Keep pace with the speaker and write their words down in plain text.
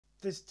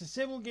This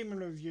Disabled Gaming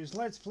Reviews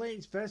Let's Play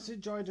is best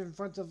enjoyed in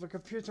front of a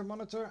computer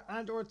monitor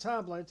and or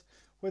tablet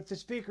with the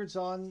speakers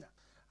on.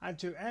 And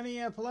to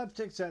any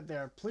epileptics out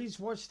there, please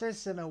watch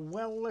this in a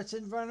well-lit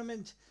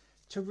environment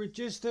to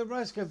reduce the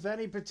risk of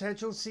any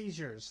potential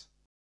seizures.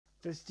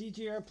 This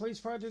DGR Plays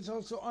part is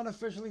also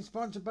unofficially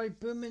sponsored by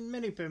Boom and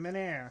Mini Boom in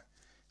Air.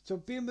 So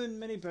Boom and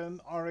Mini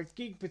Boom are a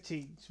geek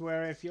boutiques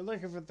where if you're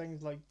looking for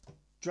things like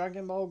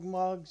Dragon Ball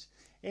mugs,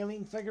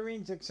 alien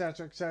figurines,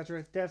 etc.,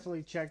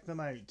 definitely check them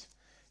out.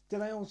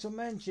 Did I also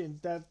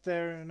mention that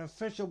they're an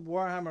official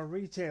Warhammer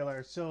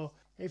retailer, so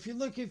if you're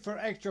looking for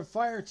extra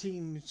fire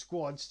team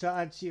squads to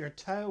add to your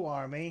Tau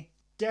army,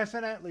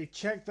 definitely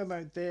check them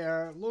out. They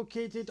are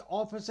located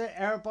opposite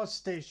Airbus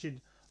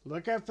Station.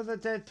 Look out for the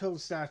Deadpool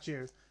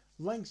statue.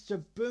 Links to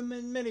Boom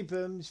and Mini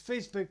Boom's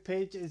Facebook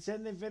page is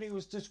in the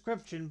video's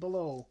description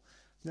below.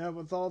 Now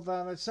with all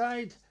that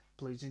aside,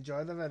 please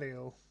enjoy the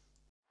video.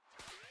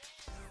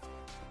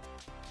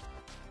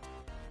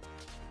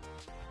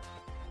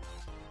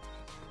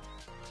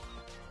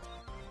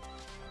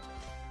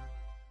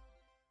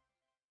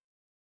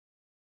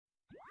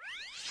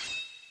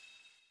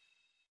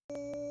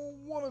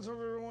 What is up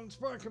everyone,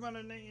 Spark Commander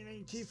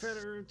 1980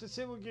 Federer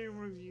Disabled Game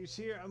Reviews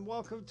here, and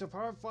welcome to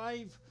part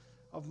 5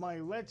 of my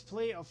Let's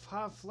Play of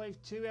Half-Life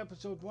 2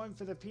 Episode 1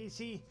 for the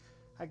PC,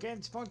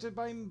 again sponsored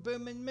by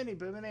Boom and Mini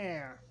Boom in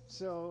Air.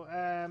 So,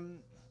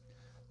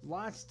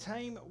 last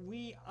time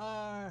we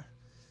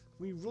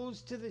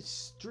rose to the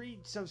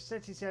streets of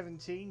City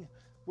 17,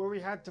 where we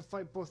had to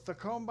fight both the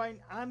Combine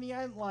and the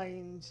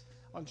Outlands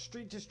on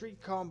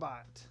street-to-street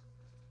combat.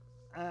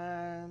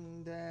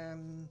 And,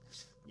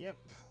 yep.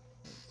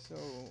 So,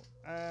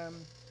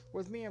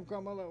 with me, I've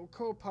got my little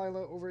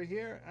co-pilot over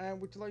here, and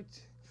would you like,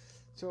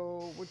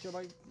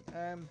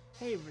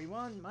 hey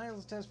everyone,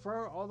 Miles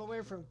Desper, all the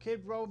way from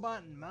Kid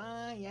Robot in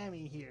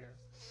Miami here.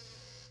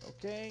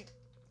 Okay,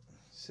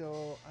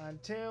 so,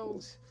 and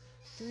Tails,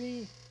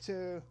 3,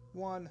 2,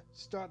 1,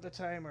 start the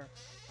timer.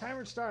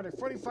 Timer started,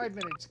 45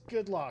 minutes,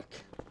 good luck.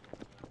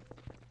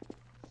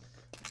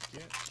 Yeah,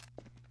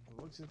 it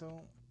looks as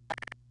though...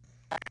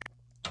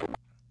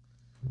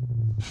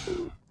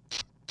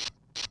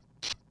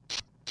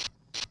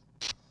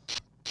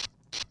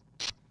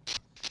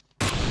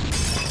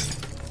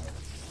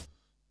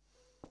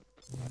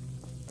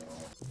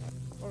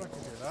 Well, I can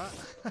do that.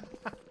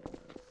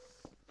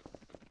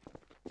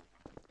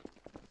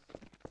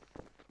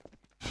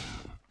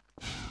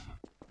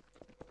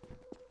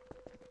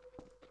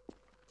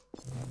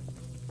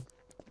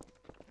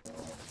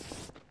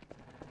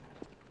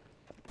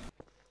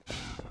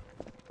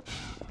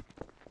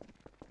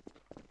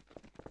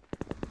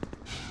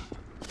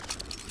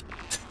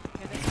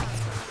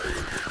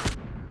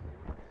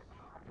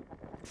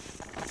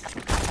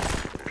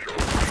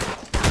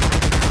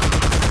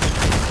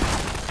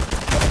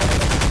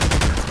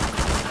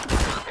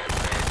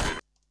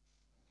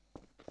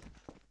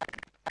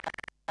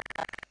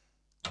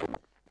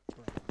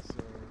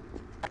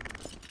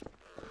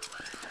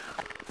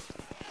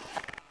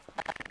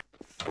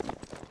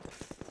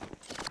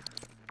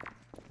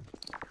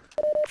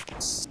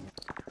 Let's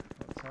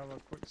have a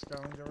quick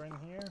scavenger in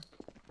here.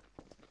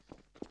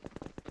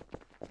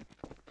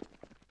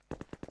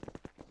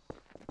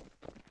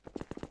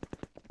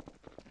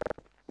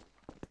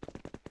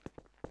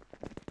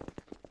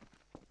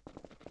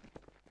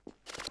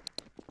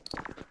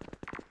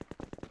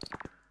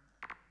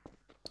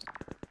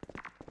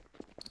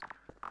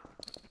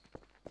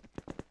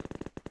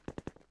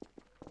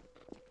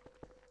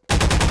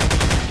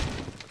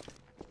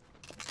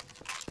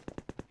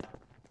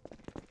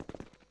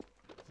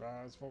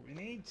 That's what we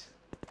need.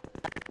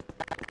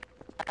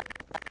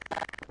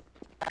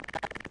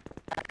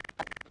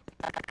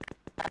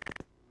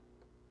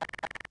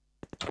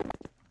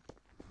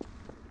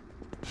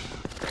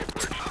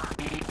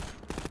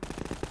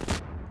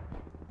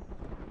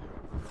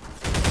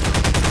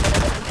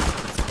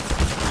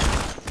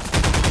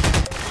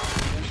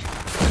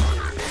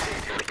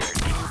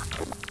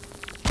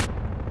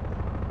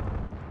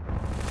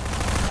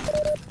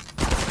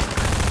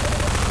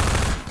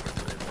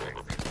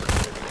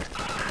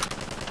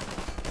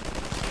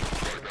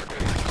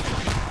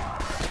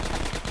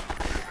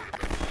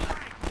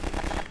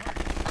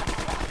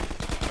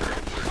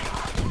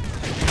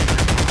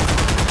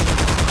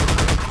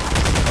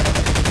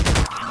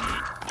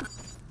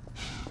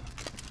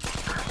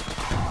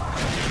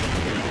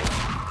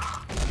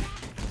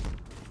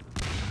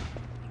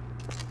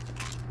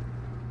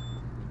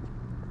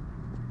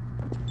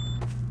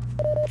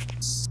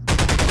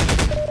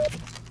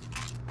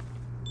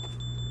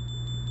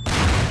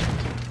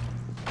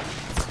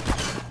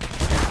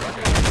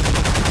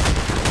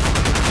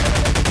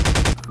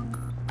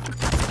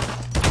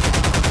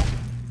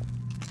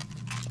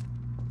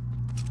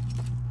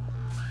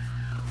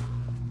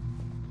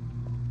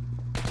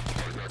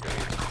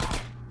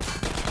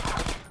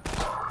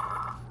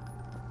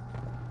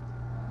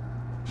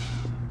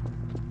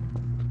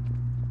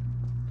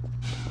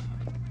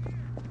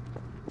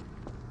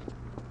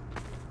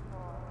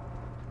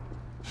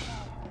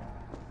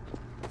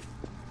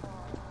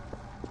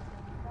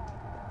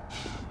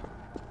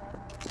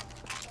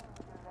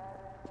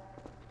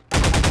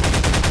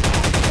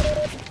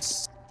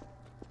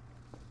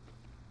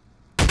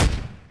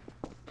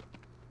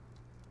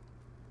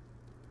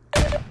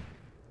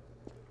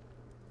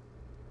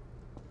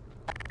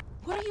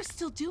 What are you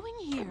still doing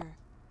here?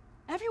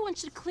 Everyone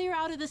should clear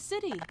out of the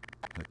city.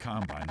 The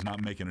Combine's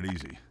not making it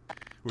easy.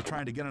 We're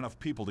trying to get enough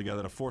people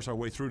together to force our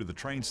way through to the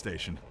train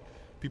station.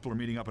 People are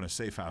meeting up in a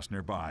safe house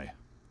nearby.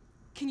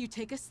 Can you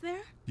take us there?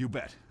 You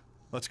bet.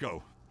 Let's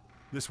go.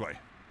 This way.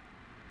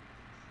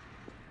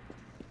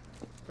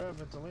 Bit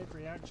of a delayed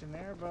reaction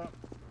there, but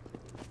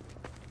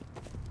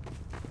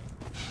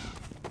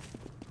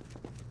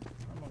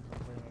I'm not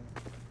complaining.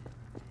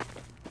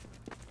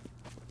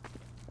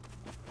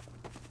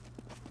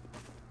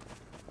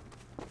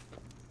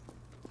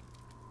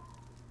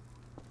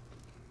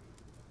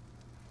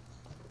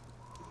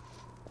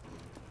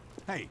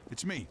 Hey,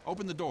 it's me.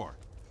 Open the door.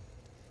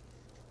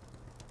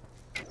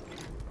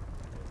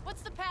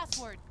 What's the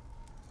password?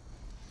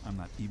 I'm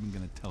not even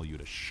gonna tell you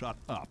to shut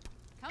up.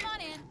 Come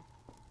on in.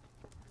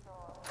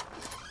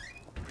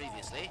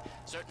 Previously,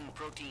 certain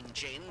protein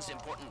chains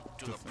important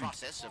to To the think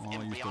process of all I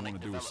used to embryonic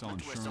wanna do was sell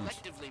development were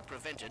insurance. selectively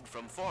prevented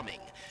from forming.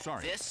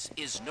 Sorry. This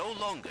is no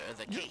longer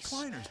the You're case.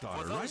 Kleiner's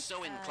daughter, For those right?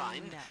 so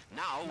inclined,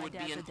 no. now My would be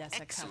dad's an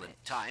Odessa excellent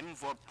Comet. time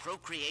for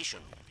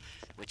procreation.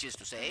 Which is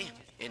to say,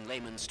 in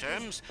layman's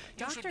terms,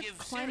 you should Dr. give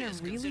Kleiner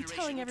serious really consideration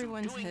telling to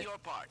everyone doing to your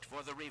part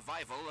for the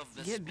revival of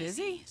the get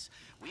busy? species.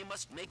 We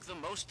must make the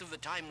most of the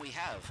time we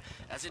have,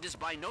 as it is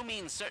by no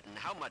means certain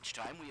how much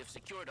time we have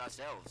secured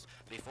ourselves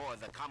before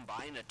the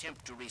Combine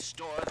attempt to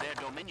restore their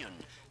dominion,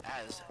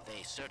 as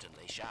they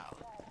certainly shall.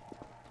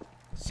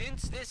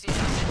 Since this is...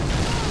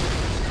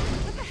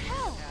 What the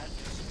hell? had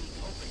to speak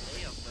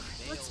openly of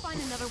the Let's veiled find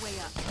another way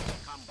up.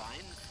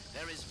 Combine,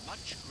 there is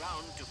much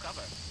ground to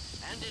cover.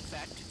 And in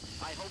fact,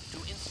 I hope to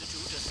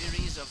institute a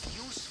series of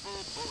useful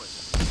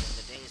bulletins in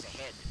the days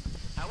ahead.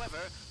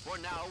 However, for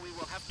now we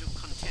will have to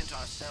content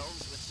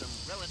ourselves with some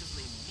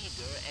relatively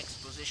meager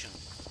exposition.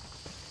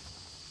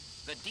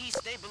 The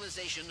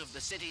destabilization of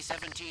the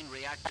City-17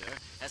 reactor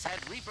has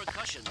had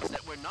repercussions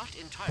that were not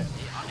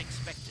entirely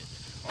unexpected.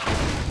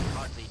 Although we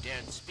hardly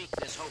dared speak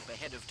this hope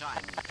ahead of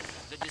time,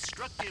 the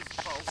destructive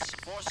pulse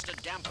forced a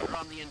damper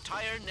on the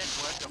entire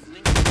network of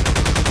links.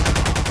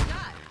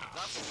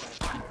 Thus, for the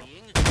time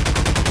being,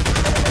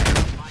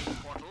 mine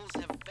portals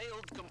have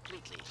failed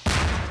completely,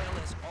 as well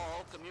as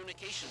all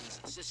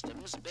communications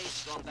systems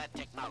based on that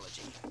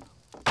technology.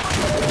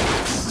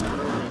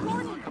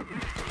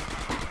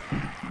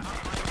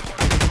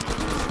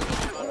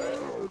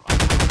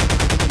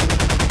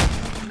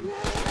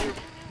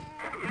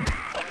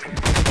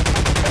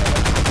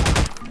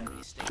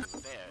 State of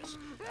affairs,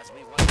 as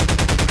we once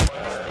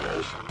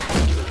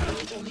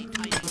the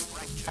tiny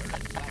fracture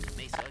at Black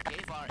Mesa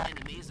gave our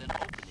enemies an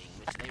opening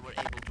which they were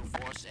able to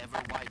force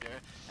ever wider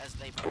as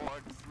they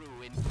poured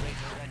through in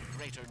greater and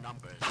greater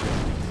numbers.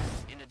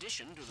 In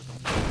addition to the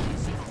completely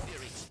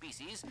xenotheric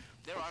species,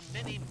 there are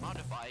many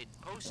modified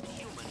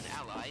post-human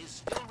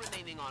allies still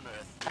remaining on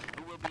Earth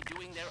who will be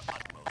doing their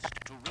utmost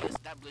to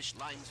re-establish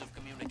lines of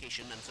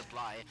communication and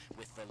supply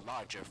with the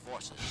larger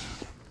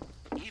forces.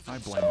 Even I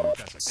so, blame you,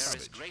 that's a there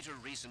is cabbage. greater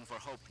reason for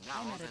hope now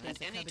I met than at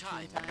Odessa any Cabbage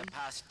time one in the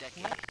time. past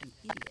decade. What an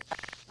idiot.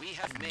 We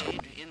have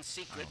made, in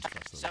secret,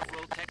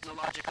 several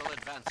technological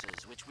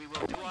advances which we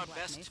will do our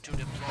best to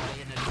deploy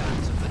in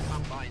advance of the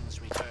Combine's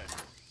return.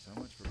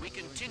 We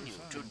continue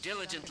to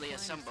diligently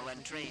assemble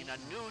and train a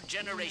new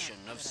generation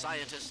of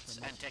scientists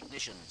and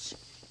technicians.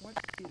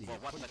 For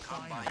what the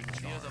Combine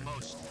fear the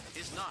most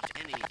is not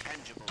any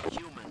tangible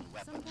human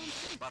weapon,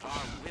 but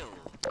our will,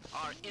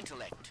 our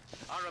intellect,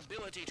 our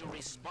ability to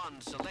respond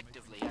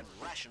selectively and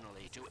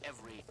rationally to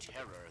every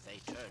terror they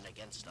turn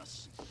against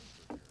us.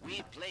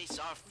 We place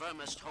our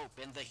firmest hope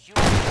in the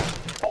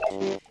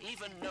human,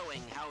 even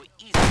knowing how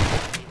easily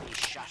it may be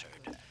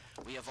shattered.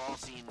 We have all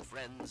seen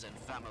friends and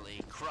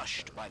family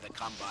crushed by the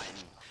Combine.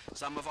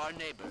 Some of our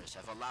neighbors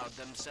have allowed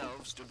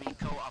themselves to be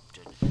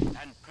co-opted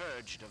and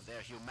purged of their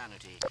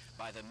humanity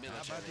by the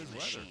military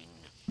machine.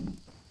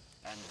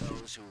 And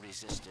those who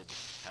resisted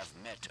have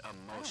met a I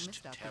don't most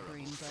miss Dr. terrible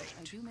Green, but I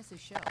fate. do miss his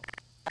show.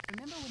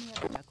 Remember when he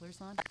had the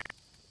Ducklers on?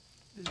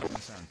 This is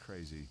gonna sound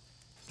crazy.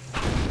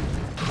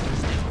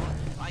 Still,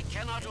 I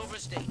cannot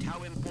overstate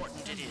how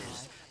important it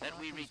is that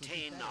we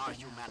retain our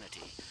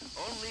humanity.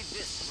 Only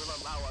this will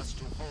allow us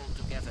to hold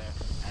together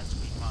as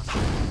we must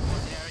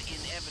for their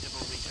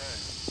inevitable return.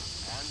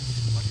 And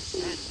what is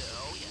said,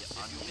 oh yes,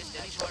 if you missed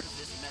any part of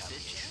this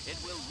message, it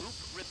will loop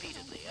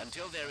repeatedly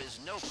until there is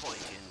no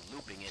point in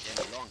looping it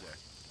any longer.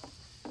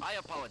 I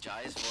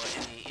apologize for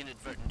any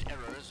inadvertent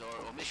errors or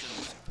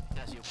omissions.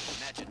 As you can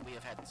imagine, we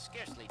have had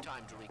scarcely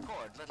time to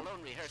record, let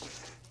alone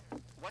rehearse.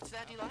 What's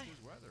that, Eli?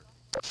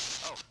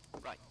 Oh,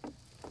 right.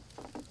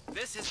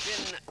 This has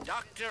been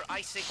Dr.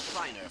 Isaac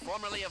Kleiner,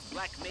 formerly of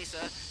Black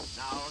Mesa,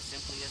 now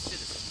simply a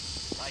citizen,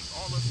 like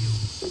all of you,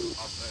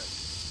 of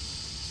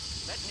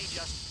Earth. Let me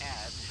just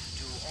add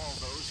to all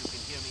those who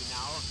can hear me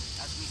now,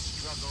 as we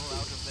struggle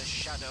out of the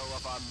shadow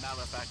of our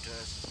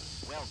malefactors,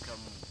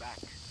 welcome back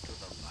to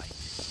the light.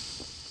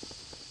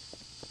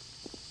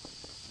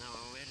 Now,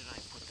 where did I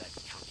put that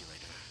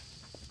calculator?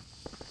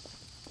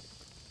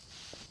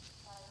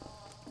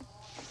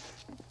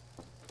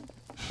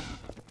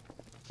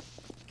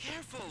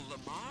 Careful,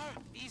 Lamar,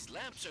 these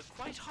lamps are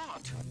quite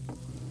hot.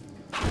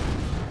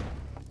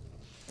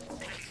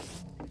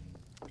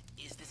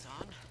 Is this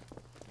on?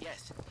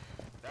 Yes.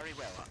 Very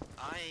well.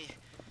 I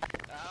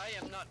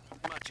am not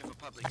much of a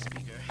public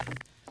speaker,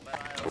 but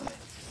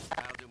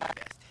I'll do my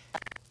best.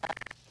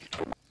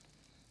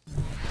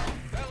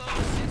 Fellow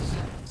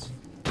citizens,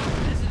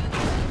 residents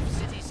of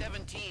City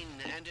 17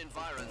 and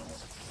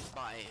environs,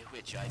 by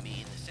which I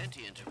mean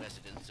sentient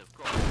residents, of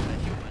course,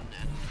 human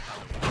and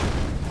otherwise,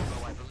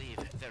 although I believe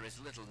there is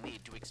little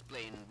need to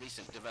explain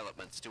recent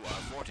developments to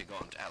our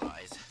Vortigaunt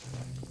allies.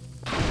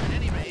 At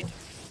any rate,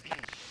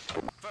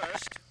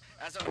 first,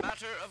 as a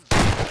matter of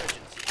great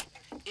urgency,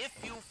 if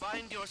you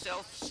find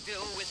yourself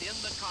still within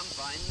the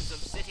confines of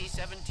City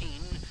 17,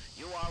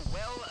 you are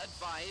well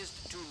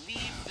advised to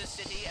leave the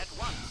city at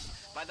once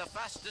by the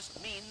fastest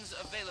means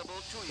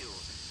available to you.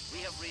 We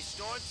have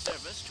restored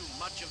service to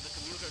much of the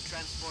commuter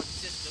transport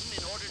system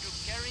in order to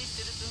carry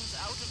citizens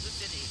out of the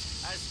city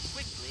as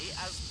quickly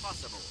as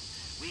possible.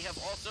 We have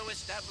also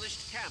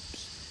established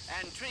camps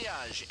and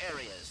triage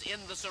areas in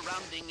the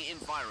surrounding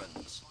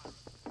environs.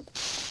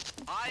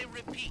 I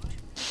repeat,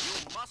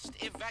 you must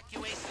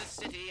evacuate the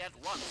city at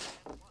once.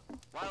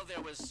 While there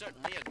was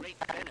certainly a great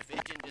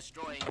benefit in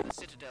destroying the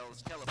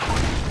Citadel's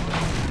teleportation,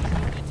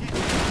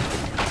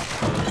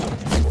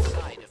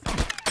 side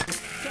effects.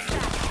 Get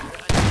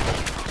back!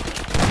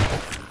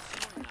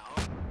 Soon now,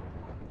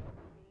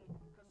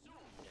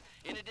 consumed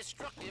in a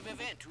destructive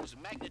event whose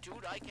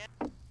magnitude I can...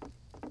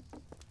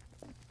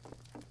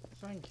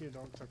 Thank you,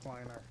 Dr.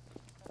 Kleiner.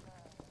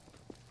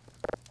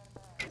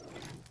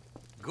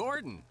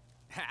 Gordon!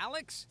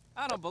 Alex?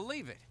 I don't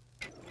believe it.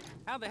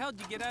 How the hell did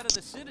you get out of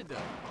the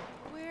Citadel?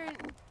 We're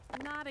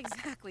not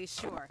exactly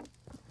sure.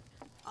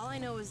 All I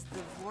know is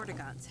the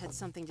Vortigaunts had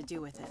something to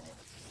do with it.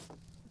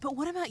 But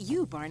what about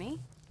you, Barney?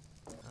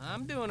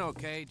 I'm doing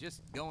okay,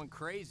 just going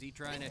crazy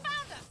trying to...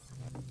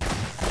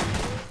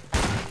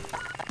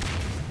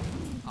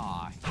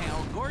 Aw,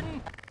 hell,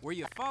 Gordon! Were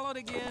you followed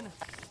again?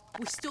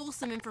 We stole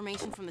some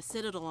information from the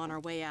Citadel on our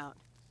way out.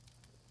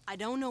 I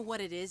don't know what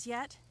it is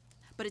yet,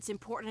 but it's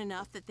important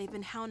enough that they've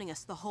been hounding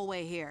us the whole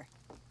way here.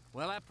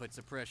 Well, that puts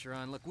the pressure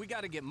on. Look, we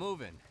gotta get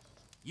moving.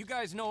 You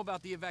guys know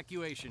about the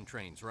evacuation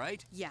trains,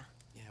 right? Yeah.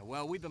 Yeah,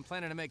 well, we've been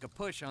planning to make a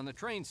push on the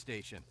train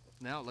station.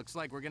 Now it looks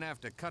like we're gonna have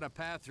to cut a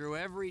path through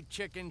every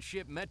chicken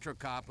ship Metro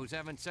cop who's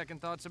having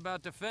second thoughts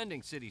about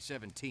defending City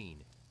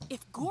 17.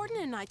 If Gordon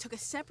and I took a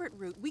separate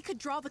route, we could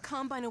draw the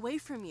Combine away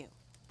from you.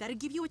 That'd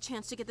give you a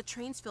chance to get the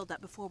trains filled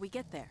up before we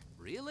get there.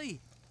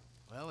 Really?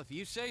 Well, if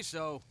you say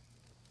so.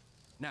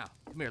 Now,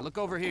 come here, look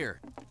over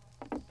here.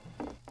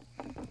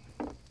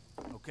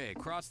 Okay,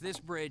 across this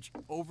bridge,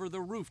 over the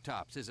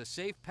rooftops, is a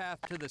safe path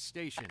to the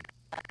station.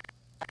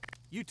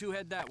 You two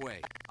head that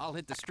way. I'll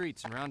hit the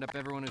streets and round up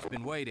everyone who's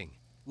been waiting.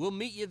 We'll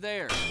meet you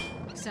there.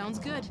 Sounds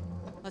good.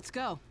 Let's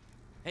go.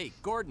 Hey,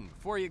 Gordon,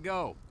 before you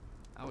go,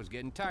 I was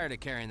getting tired of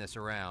carrying this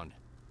around.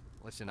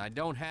 Listen, I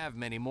don't have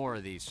many more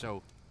of these,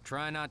 so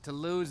try not to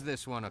lose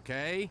this one,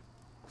 okay?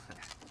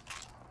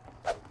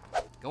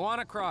 Go on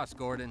across,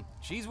 Gordon.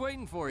 She's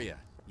waiting for you.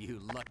 You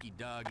lucky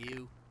dog,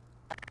 you.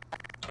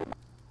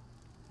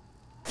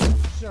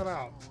 Shut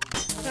up.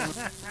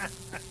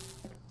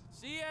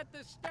 See you at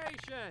the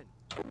station.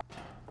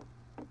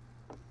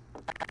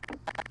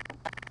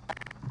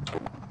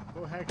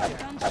 Oh, heck yeah.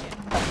 Gunship.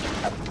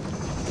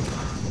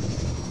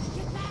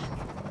 Get back!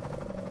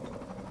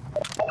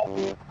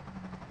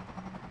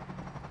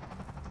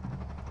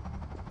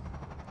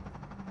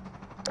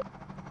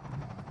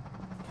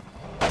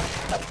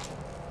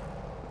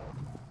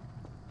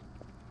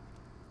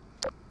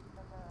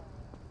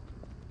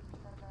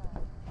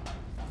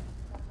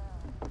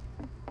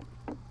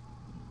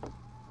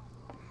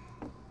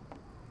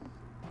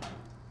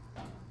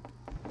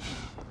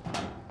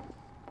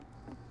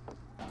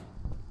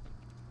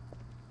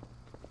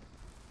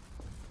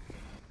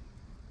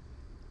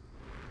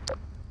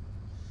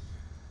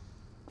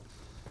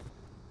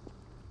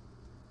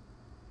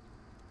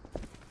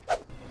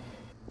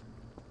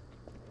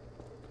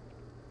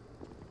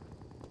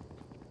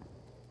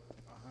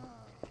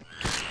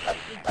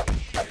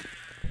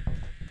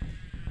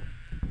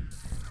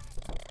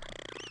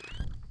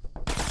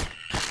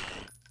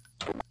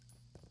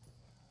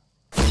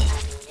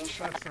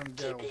 That's from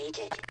Joe.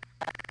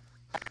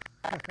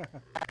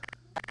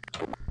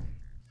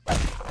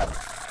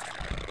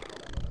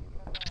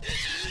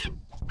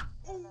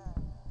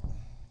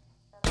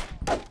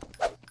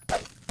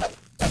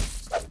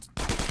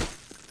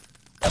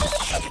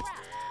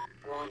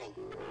 Warning.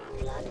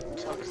 Blood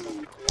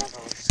toxin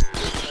levels.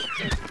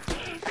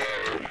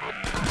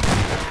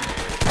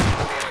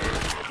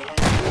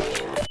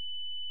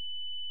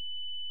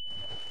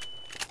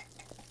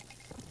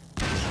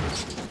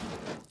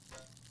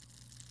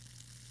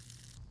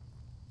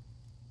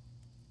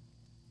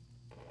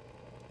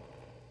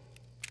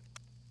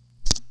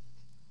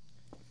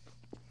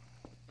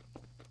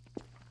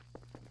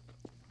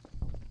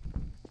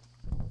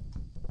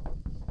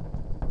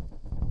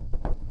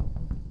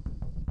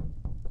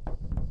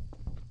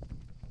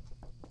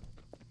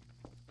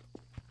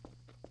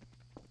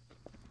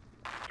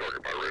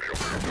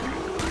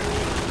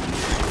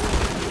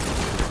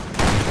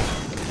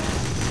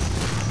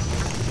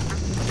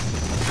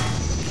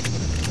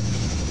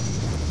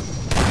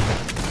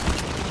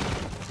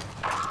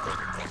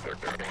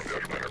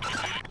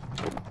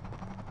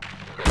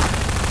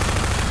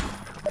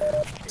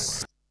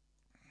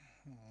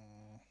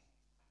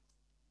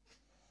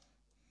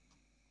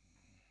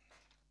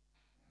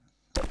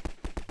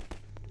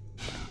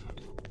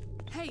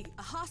 Hey,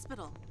 a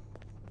hospital.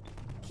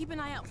 Keep an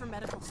eye out for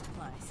medical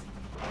supplies.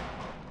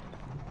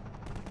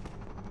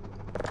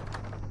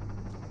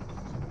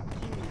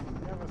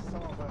 Never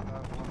thought about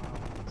that one,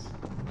 Alex.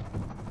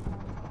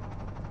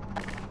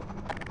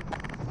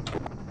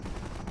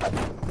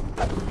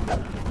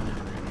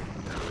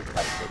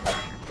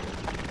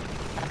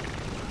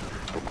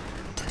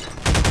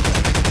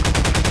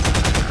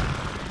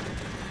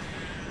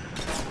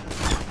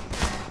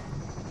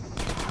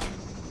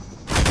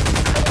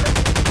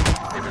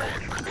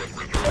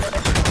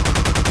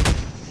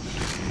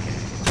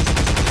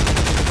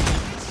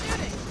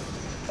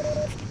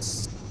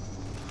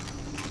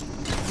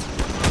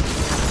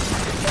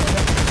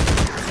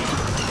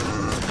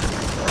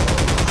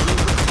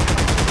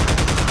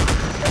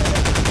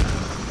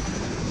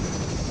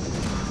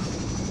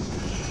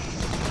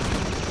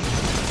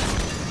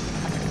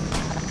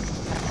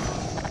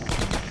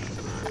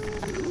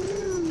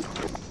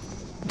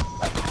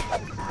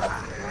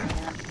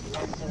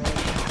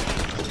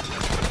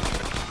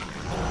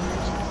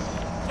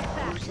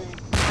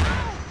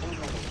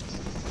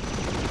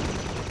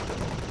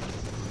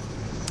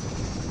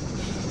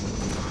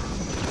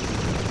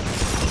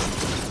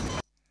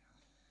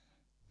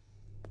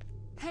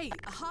 Hey,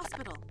 a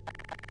hospital.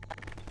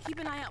 Keep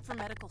an eye out for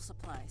medical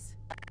supplies.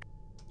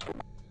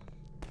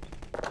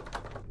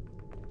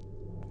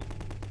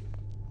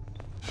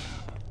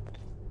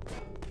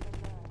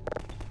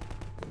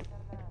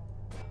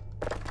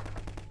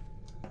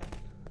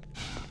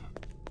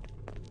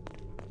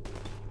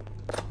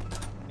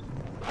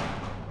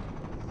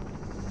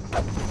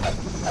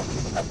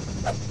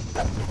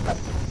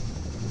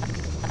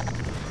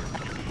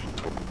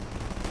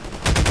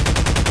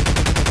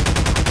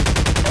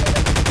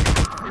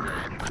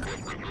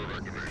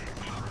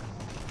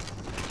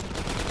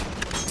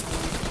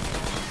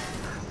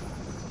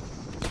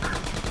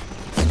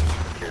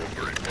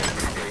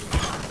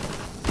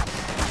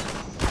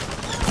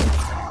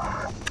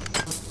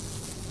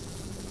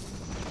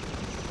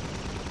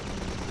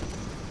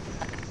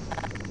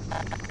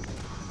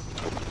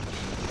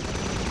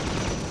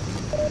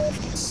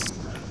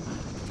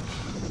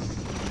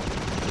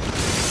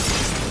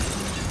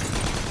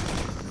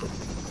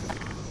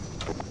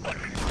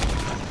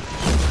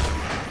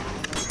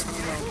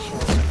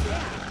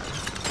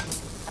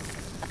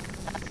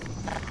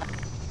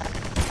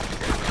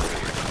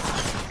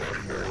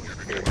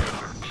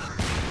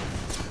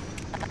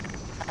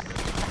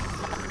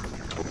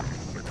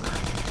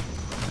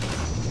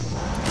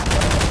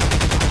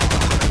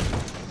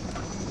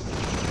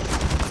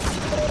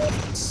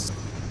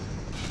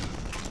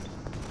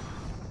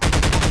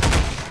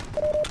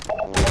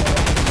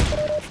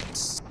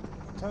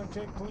 Time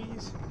check,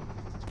 please.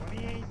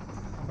 28,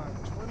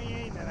 about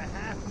 28 and a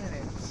half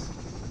minutes.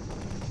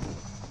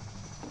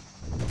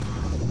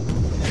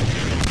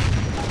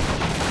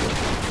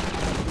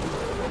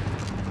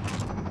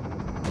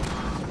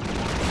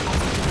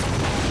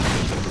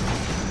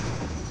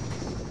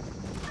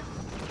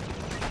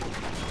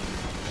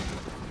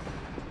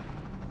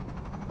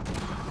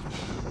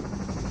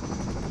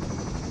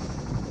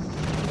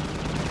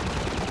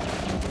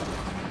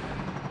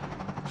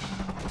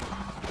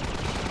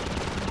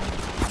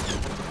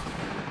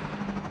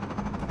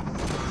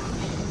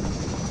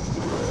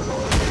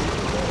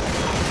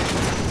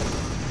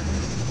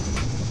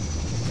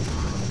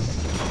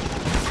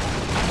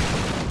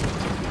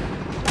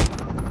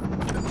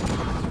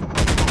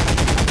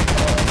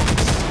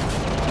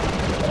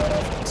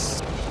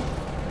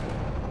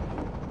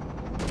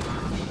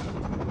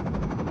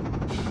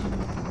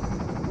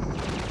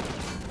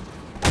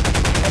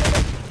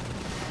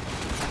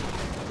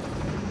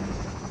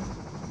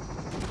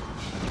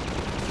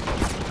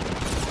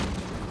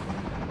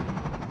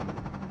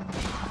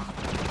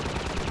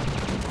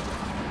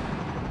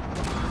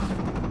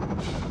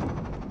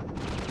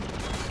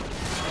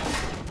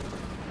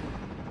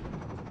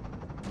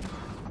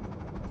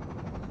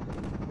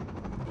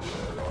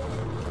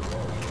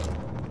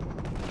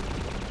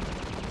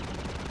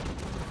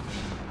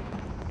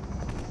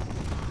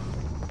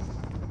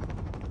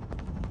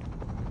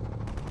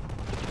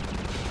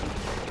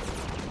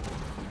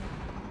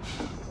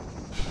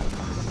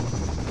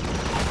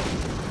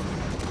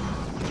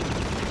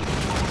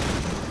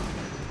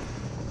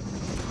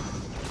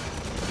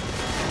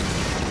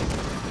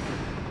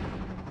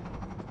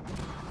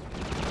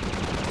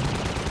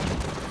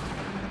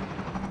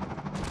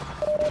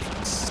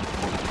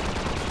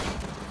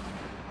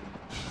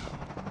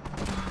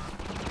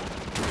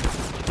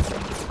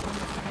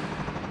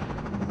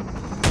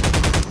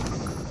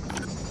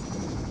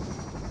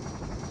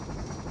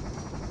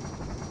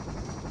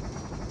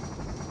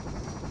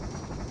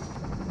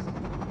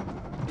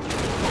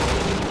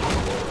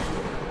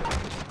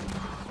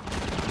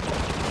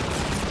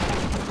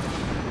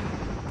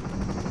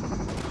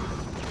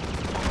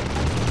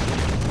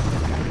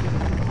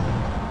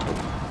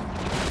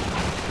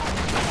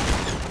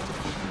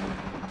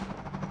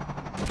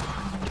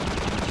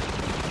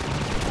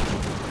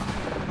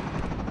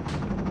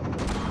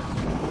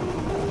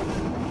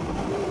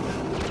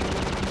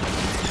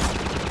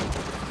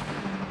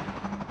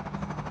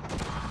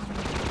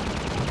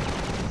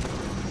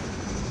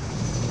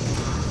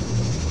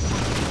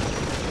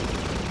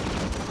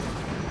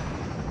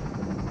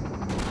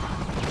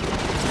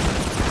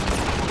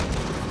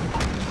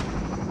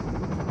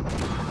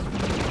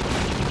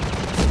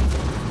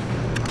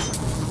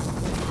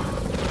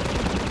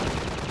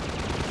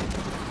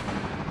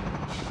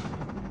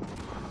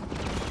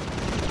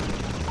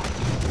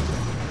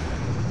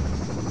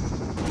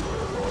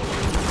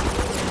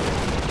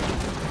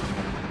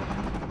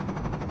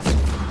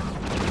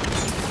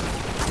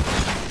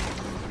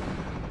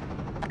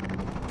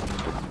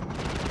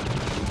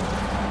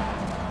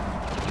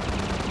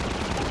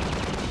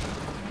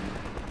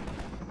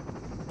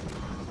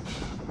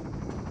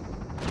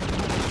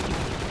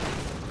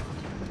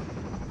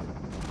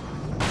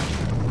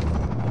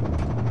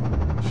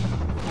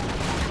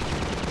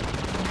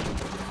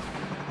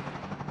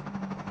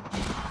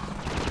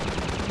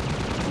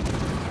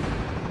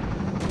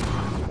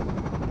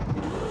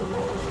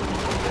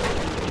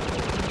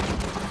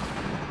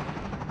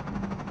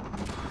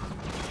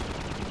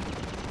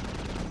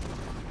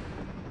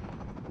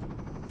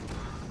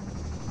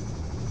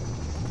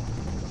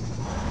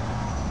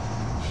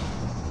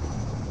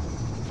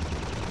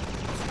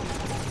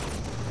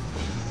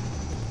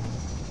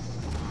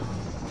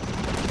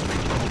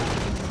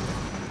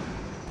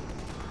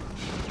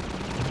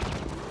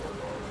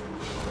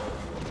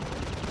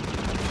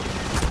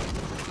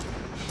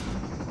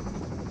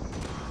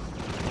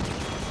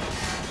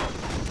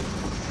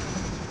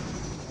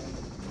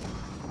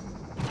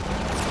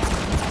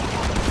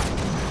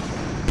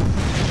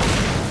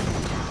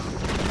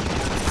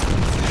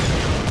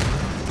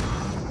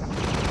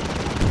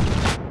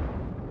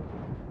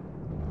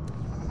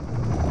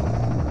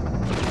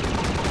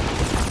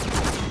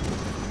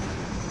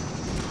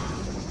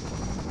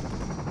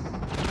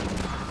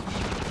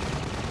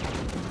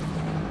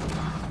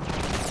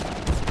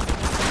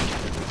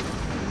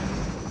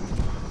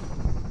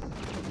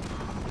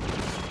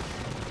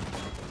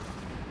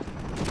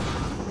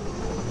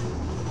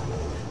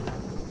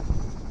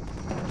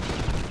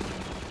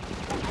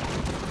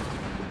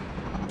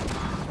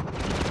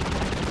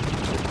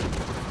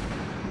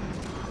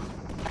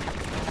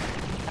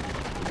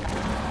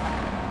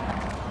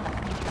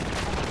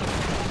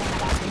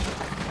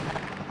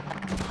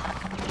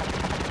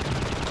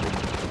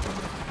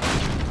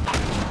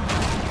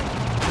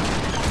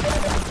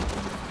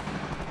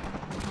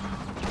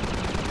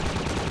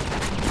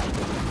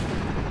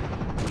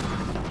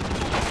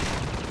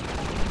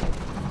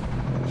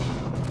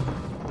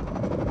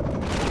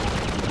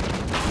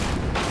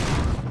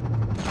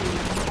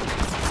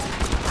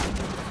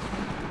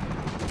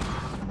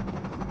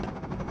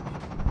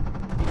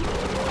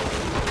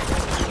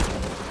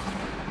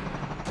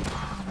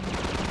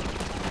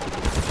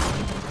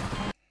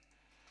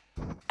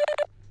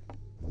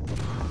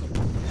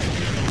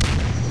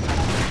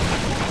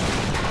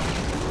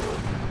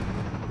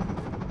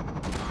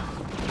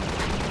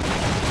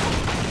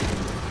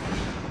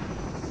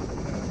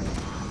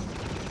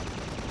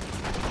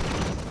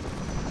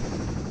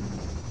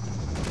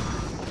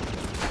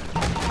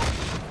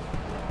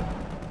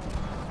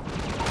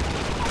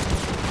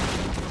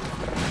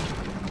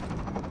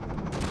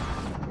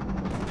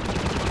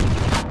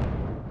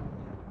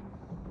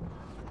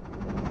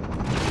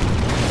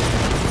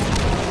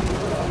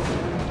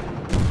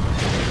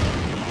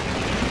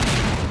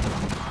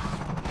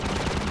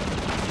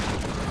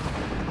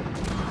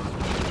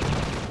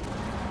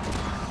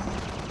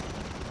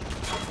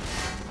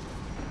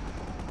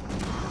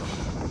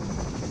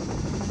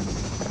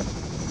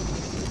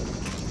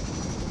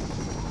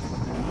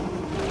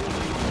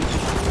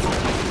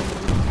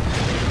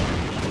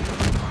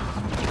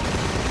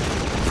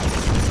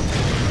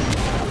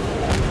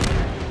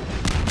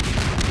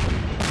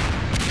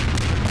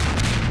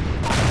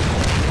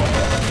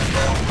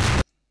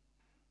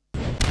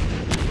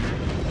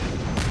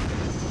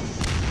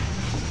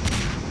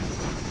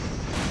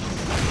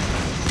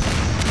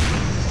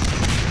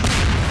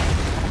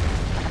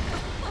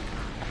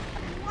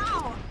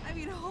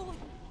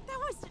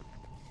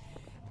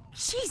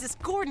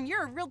 Gordon,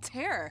 you're a real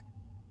terror.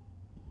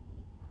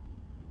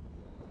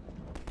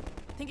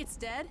 Think it's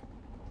dead?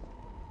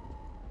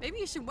 Maybe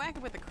you should whack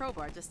it with a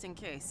crowbar just in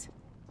case.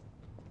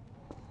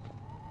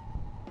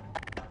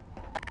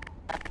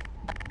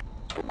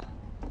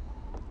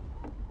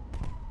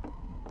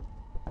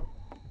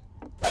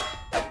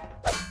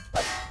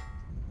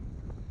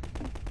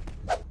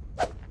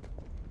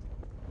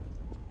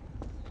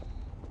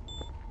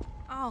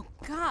 Oh,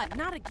 God,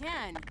 not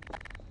again.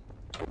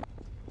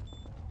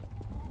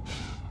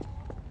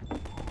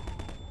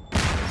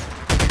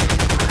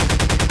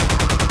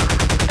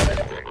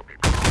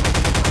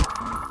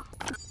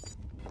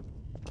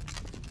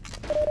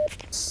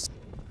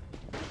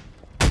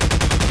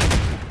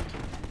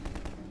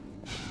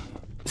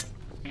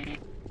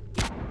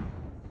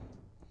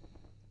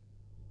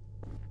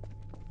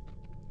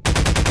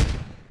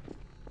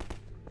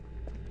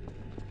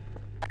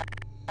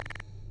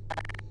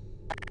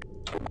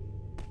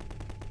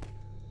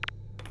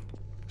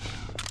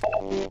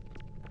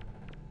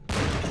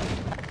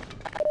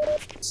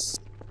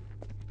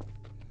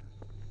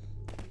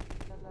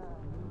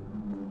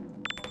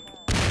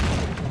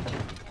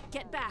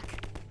 Get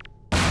back.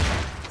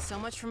 So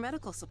much for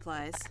medical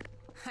supplies.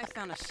 I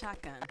found a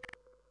shotgun.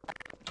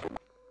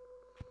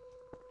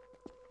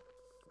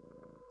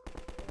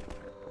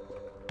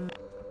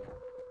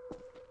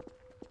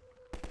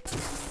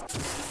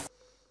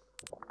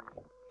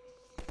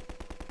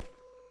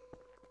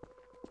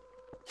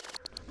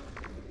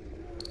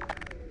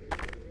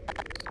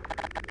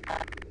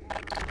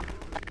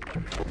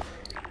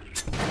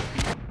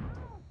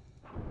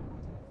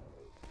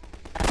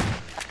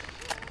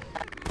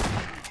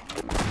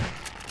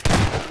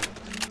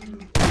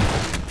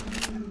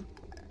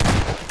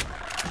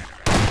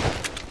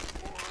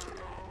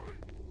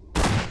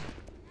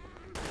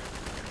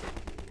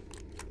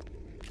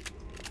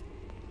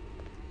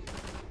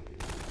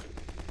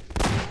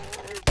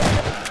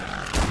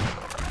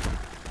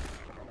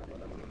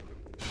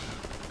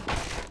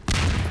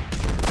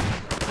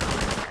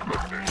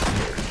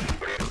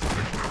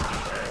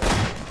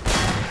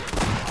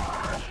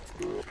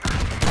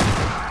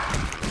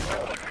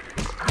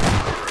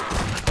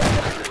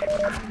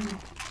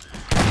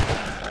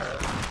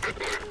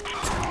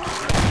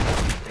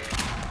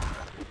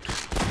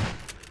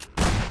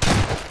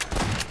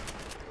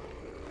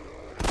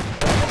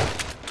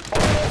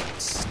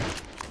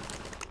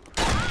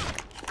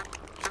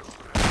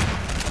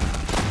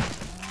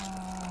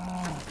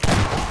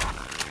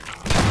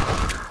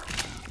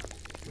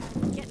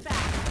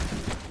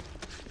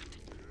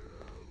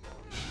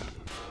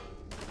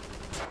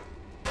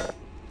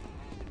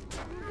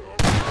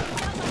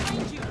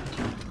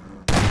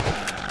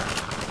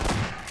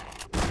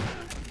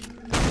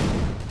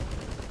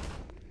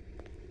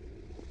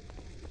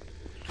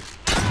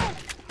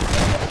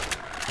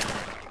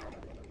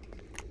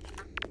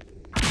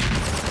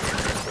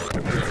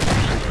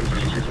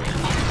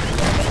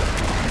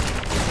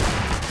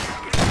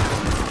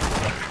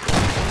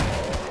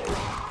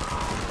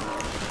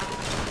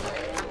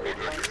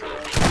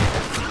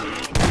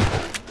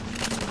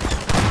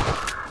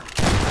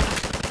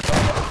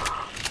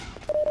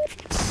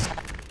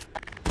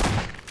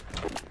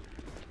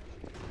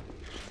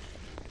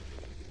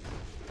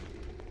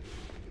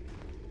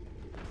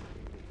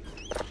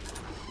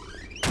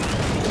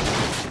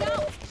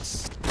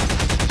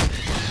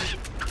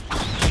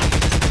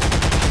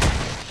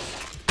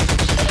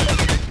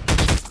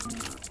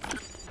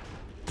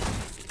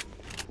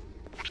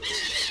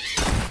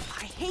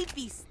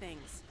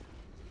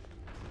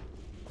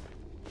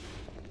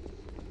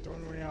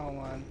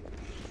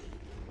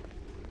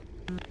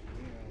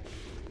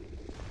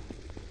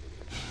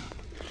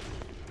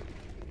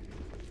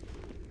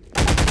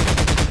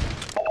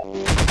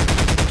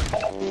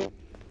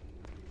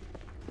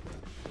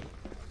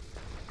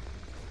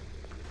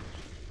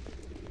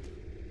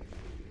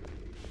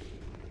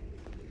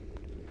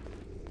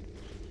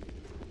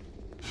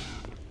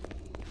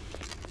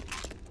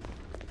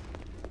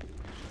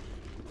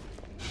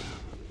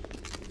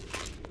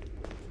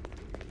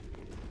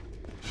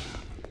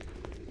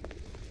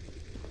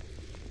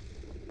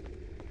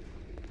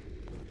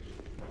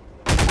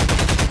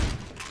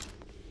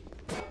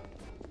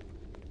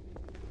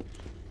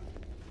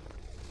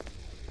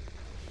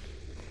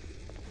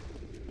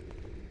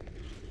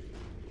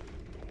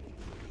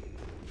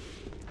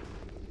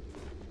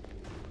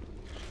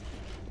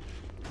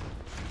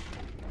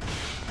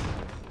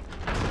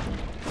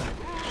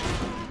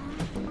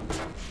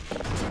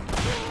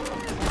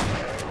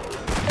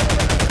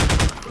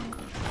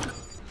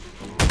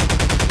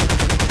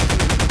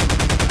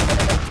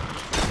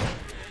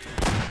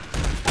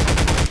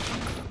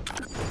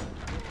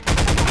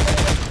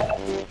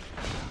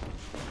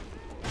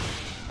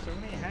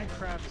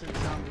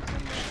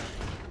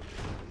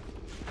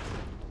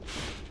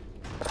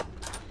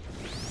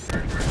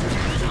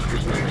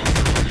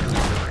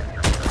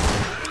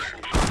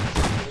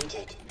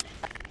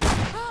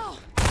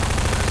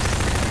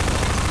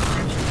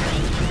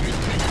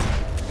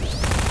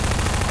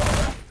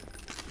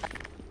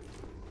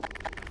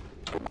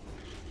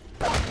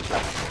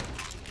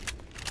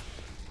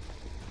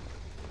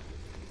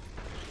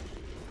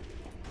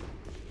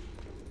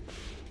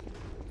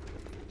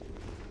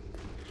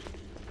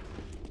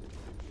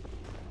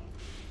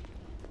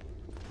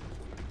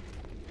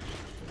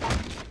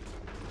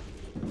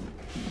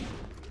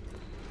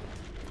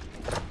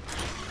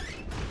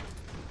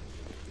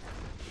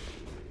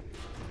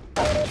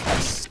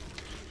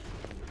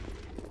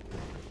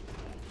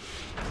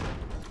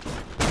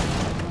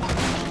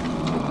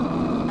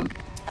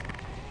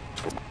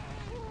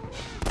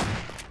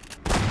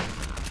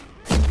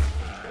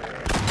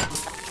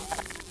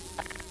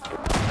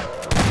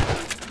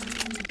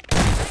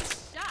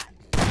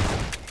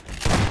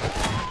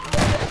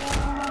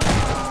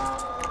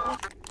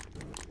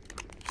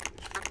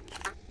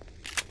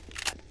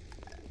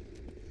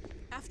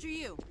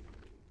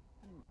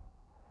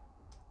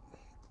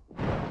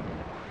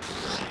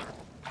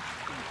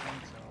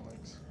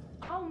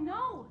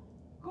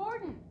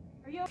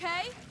 you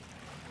okay?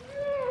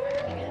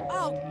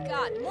 Oh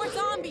god, more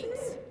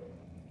zombies!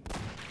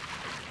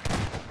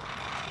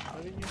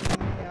 Better you than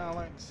me,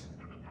 Alex.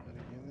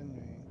 Better you than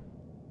me.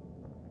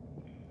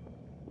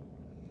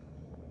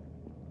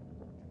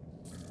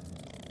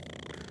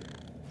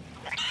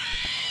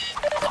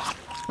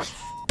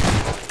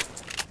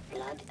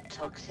 Blood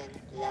toxin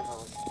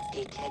levels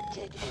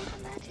detected.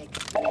 Automatic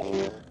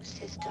medical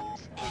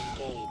systems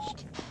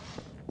engaged.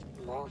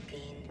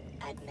 Morphine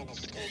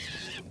administered.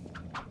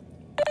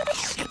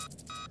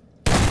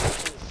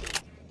 Emergency.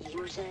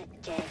 User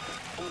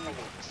death imminent.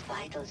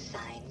 Vital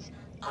signs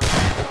are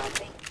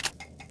dropping.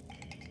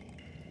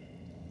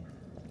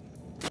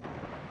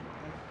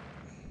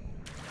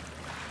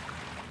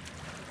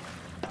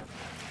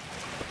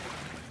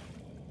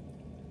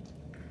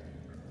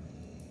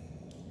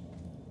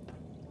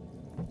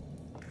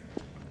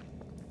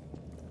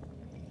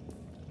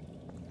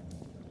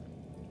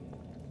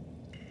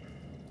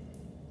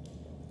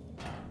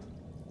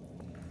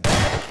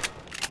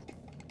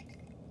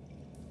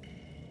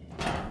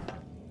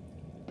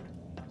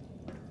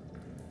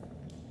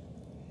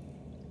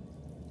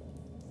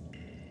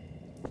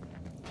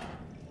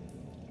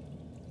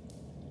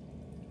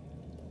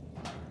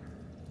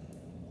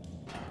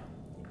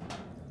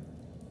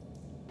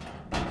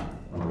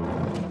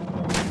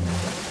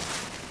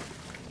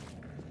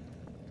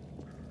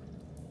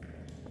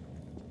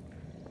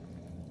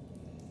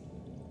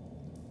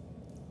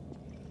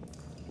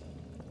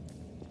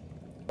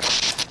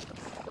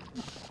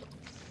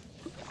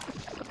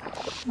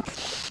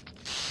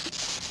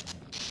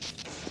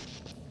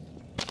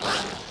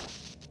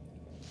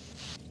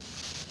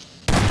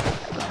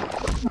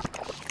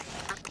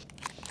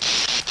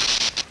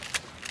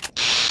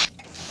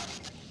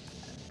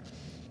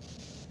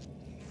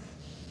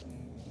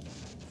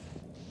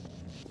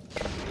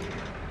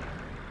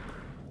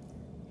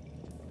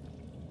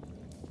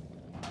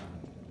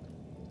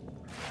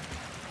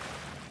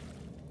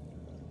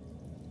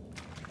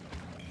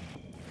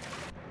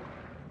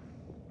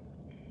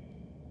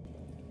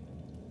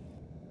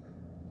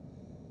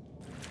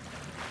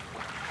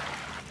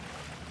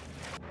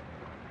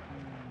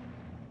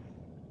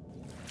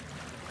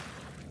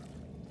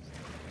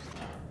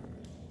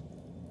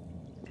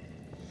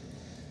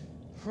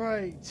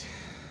 Right.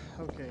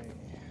 Okay.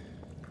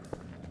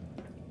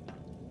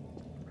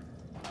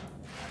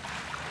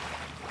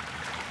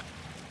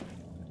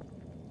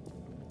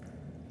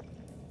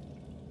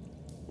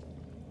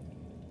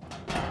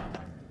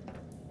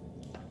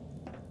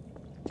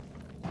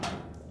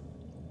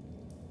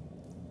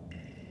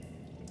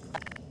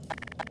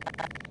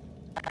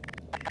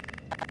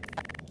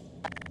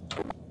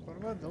 What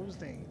about those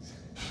things?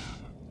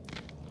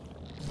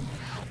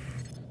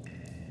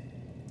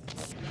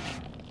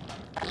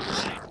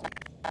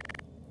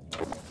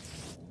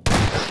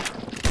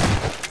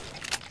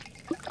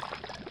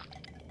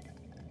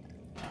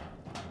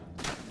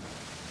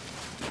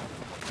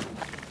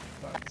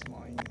 That's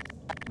mine.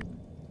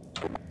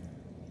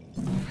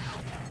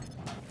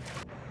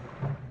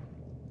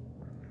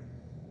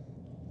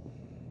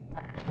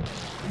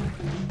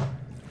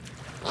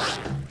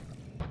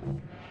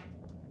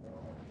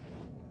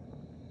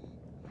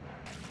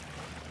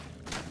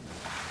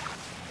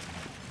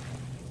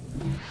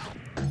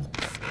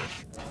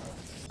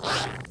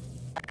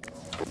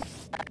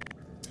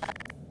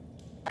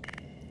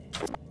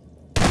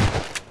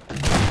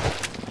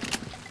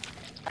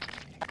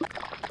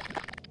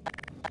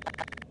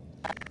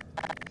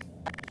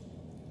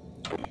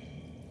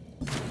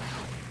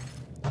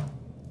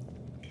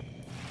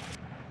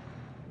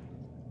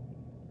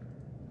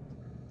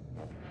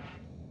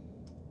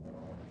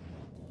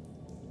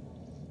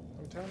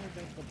 I'm trying to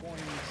think the point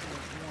which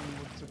one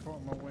would support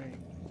my weight.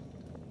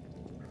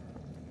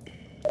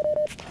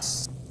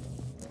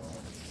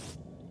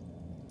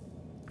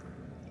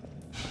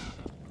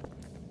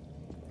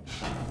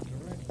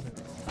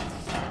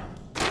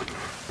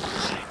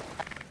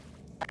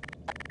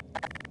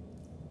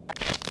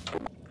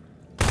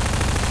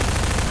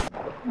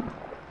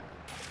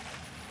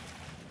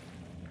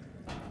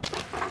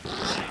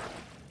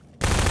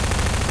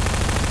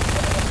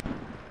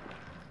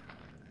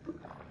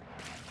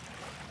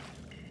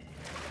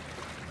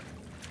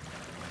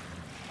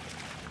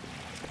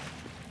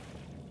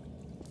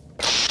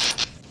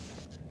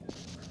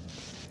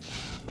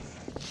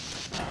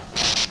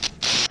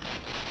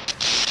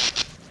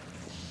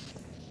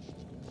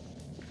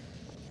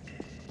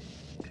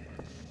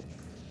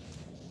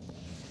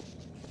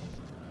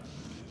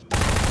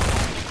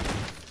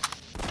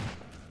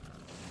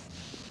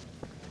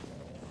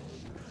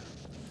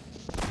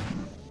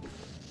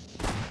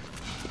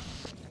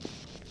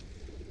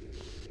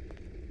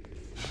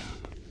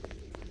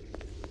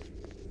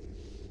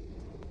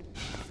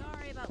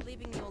 Sorry about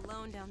leaving you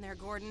alone down there,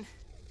 Gordon.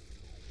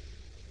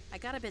 I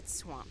got a bit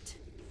swamped.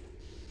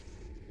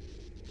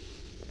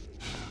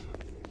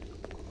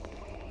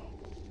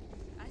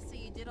 I see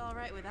you did all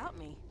right without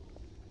me.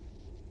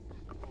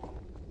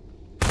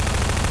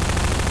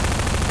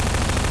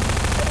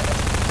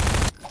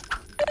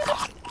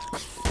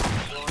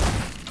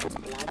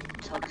 Blood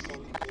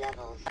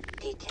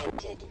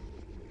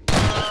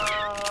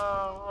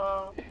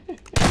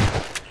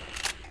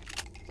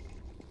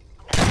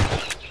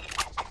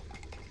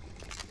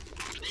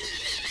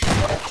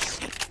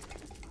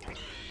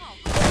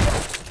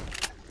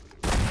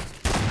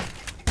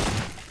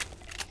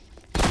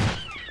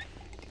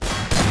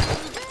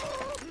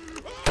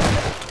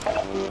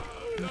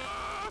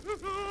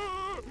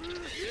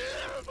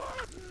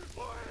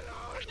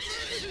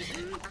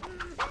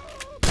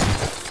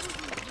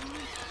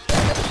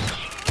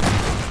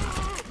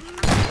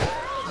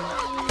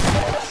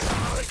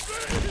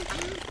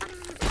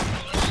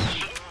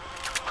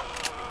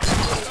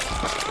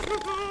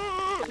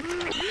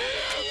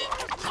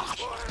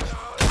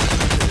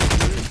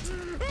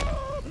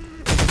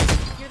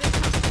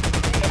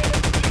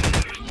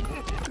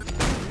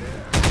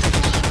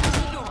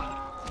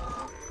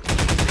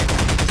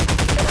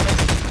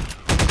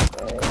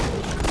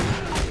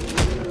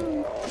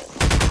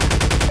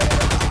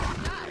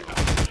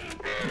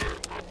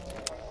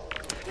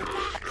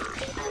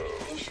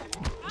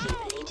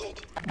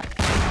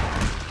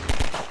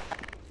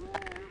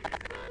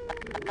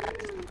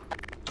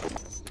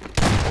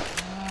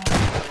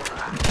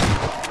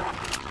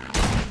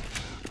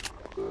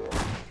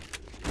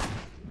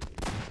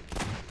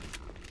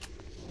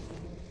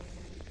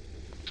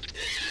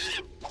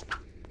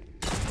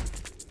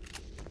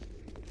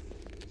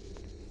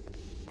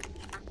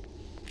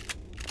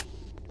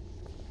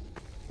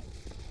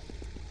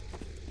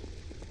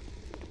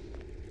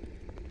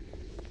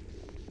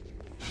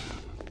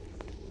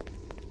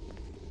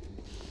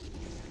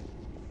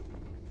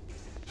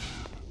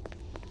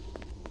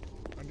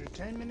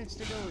 10 minutes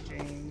to go,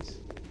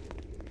 James.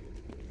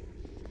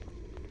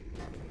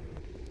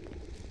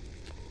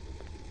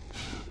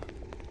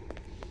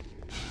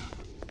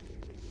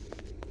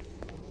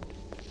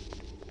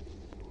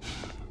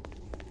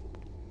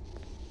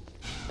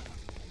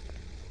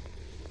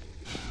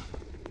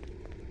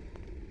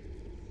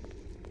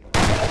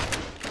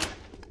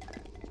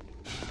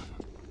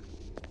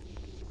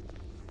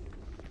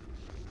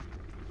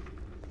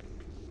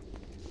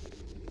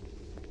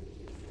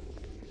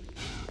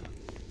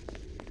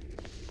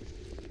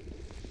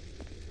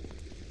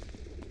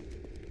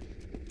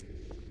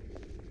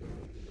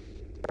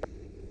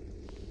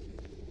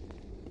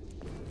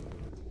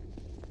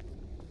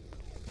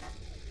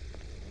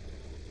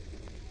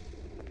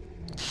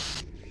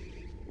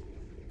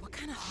 What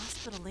kind of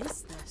hospital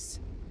is this?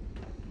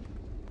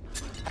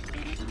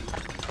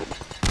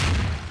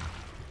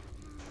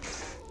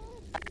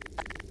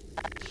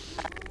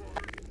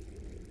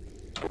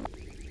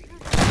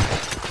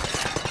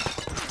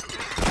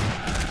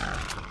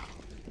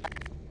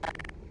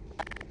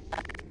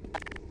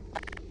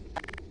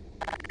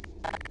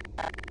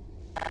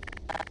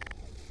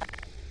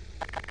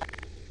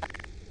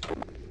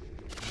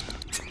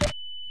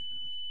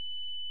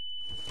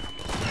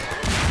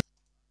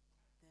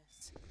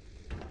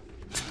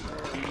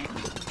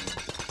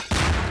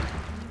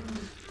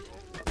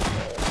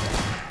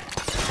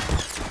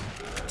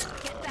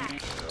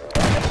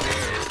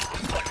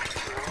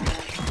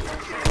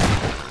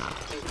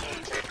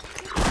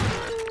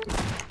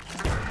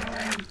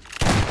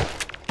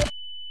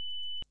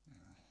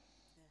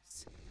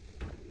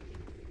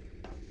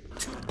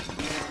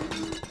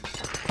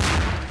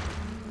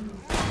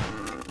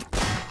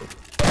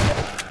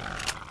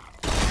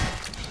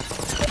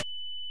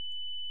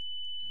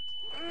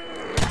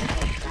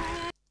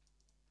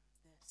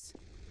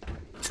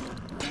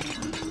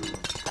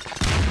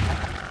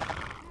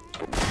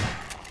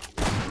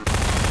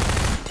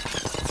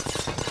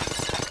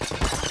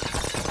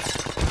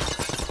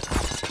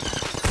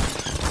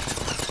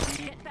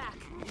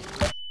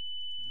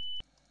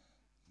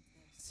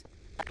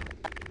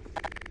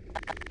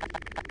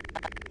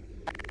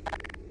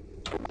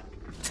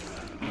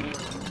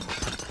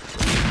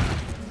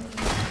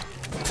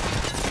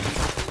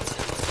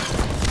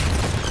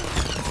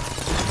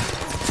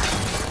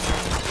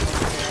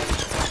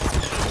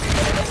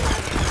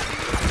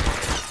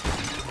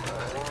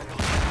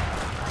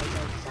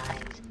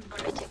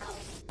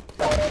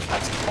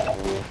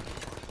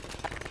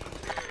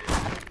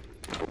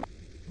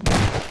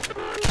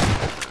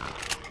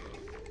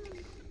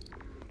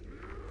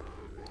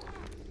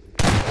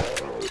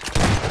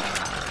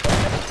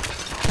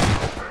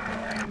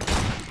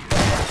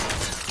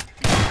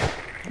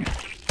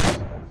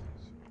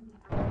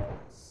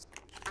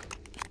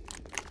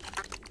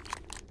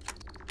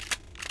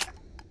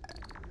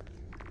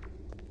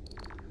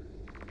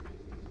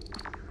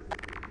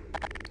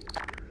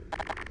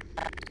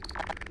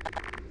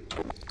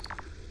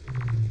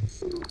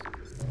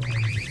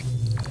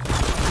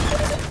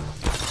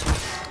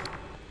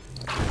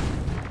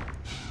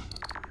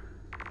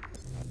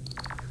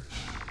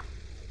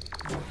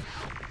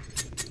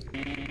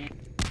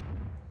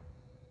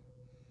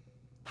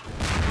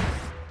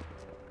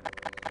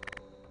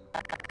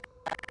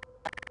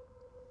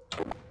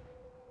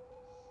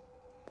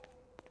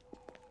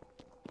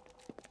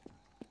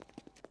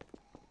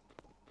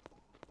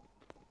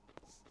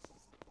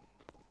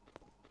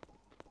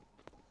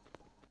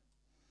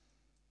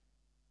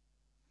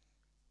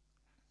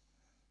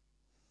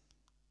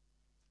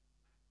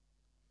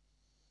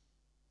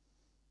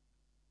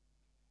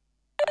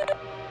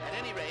 At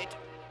any rate,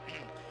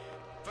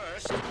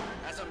 first,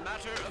 as a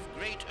matter of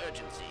great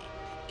urgency,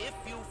 if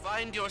you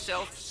find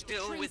yourself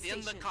still Train within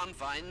the station.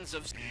 confines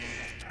of...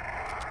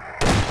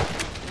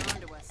 They're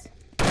onto us.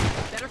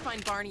 Better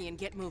find Barney and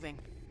get moving.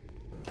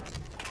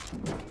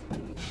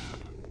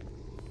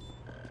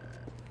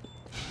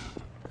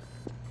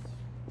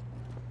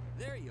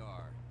 There you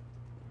are.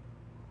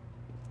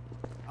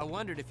 I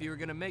wondered if you were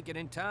gonna make it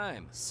in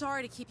time.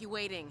 Sorry to keep you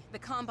waiting. The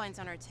Combine's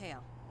on our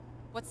tail.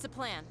 What's the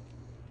plan?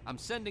 I'm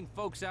sending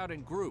folks out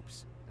in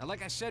groups. Now,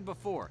 like I said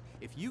before,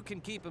 if you can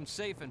keep them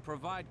safe and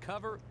provide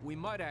cover, we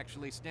might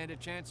actually stand a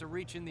chance of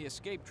reaching the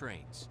escape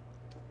trains.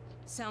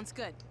 Sounds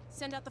good.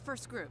 Send out the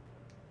first group.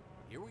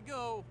 Here we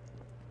go.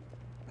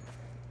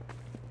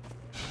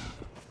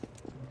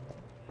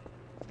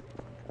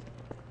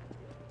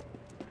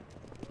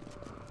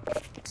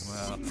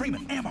 Well,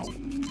 Freeman, ammo!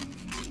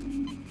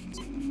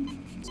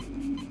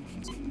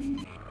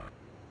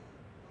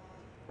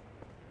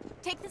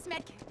 Take this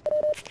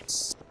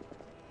medkit.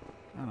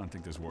 I don't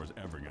think this war's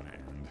ever gonna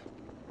end.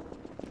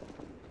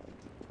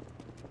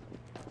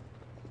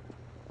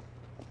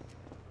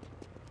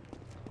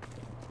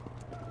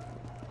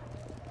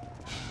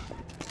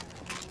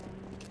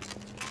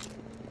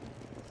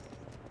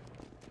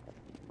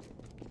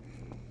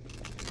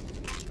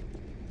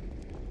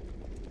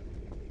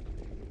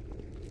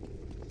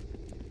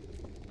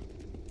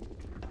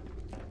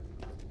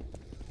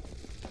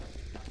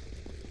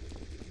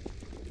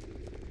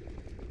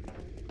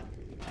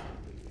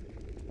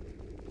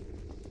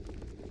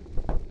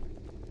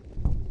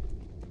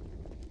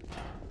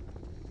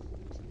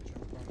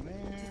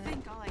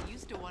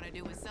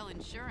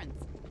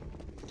 insurance.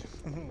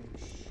 Oh,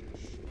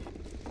 shush.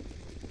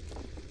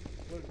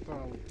 Look,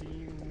 Paul, do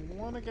you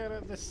want to get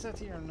out of the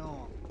city or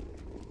not?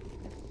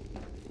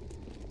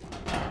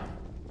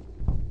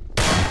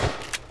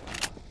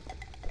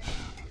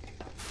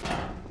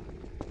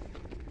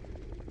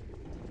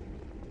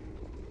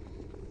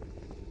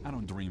 I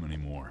don't dream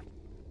anymore.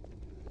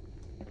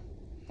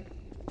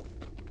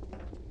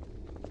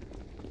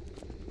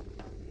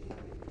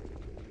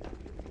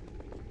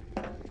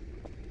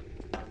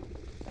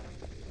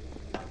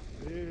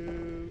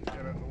 Dude, get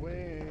out of the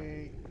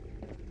way.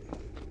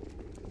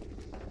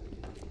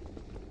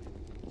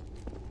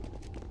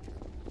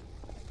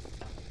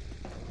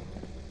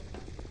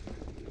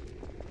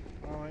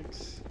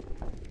 Alex.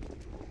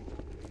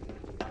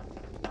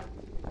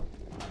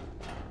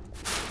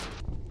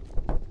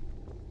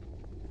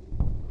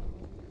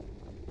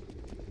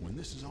 When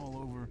this is all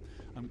over,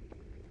 who am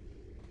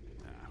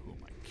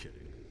I kidding?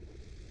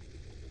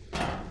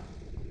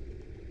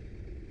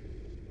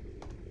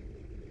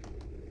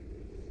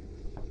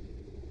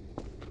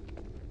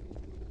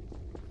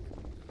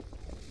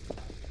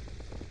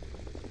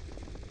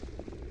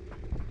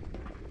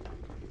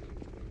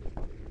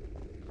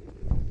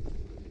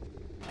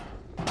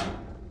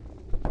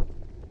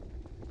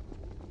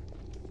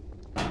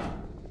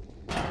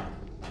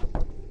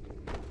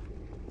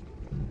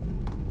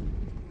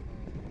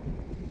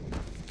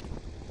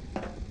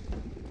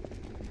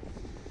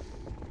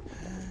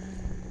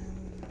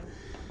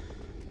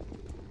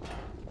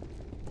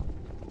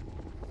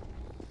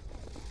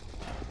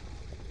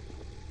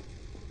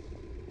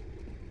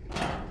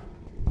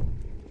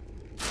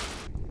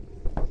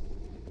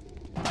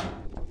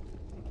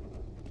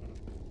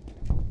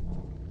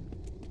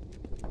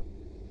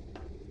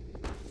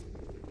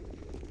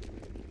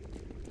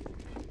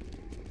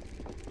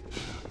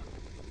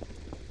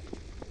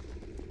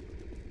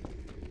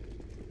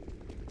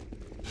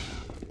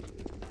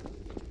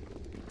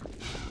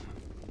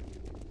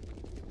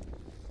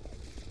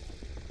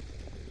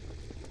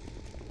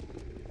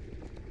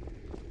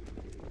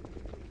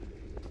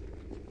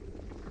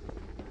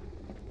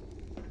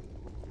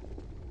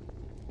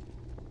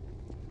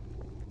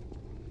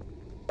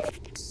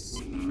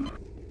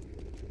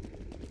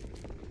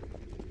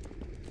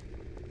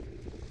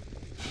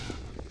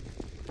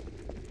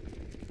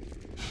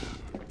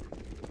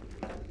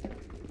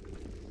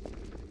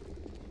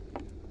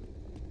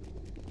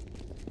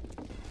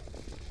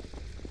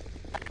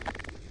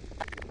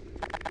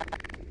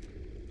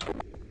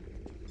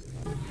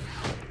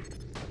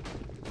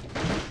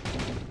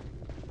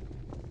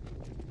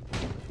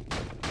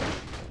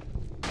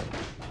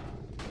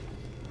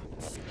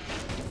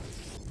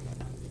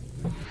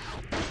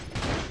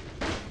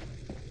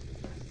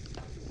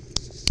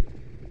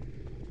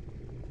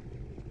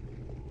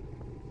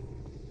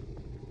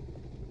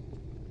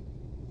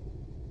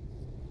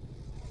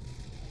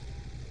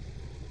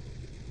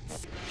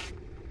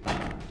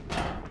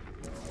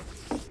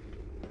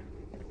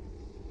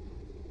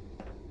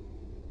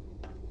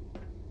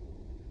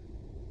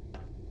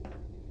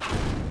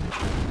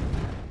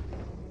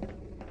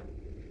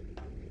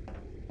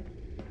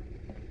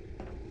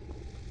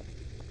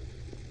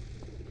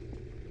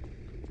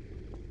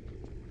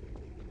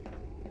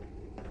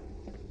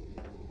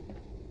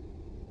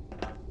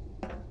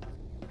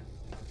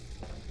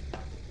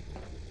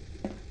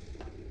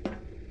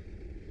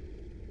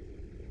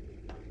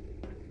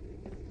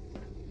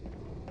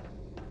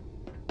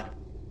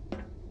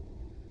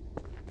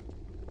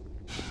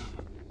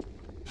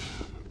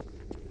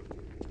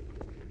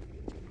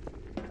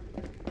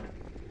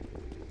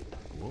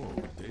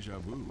 Whoa, deja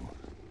vu.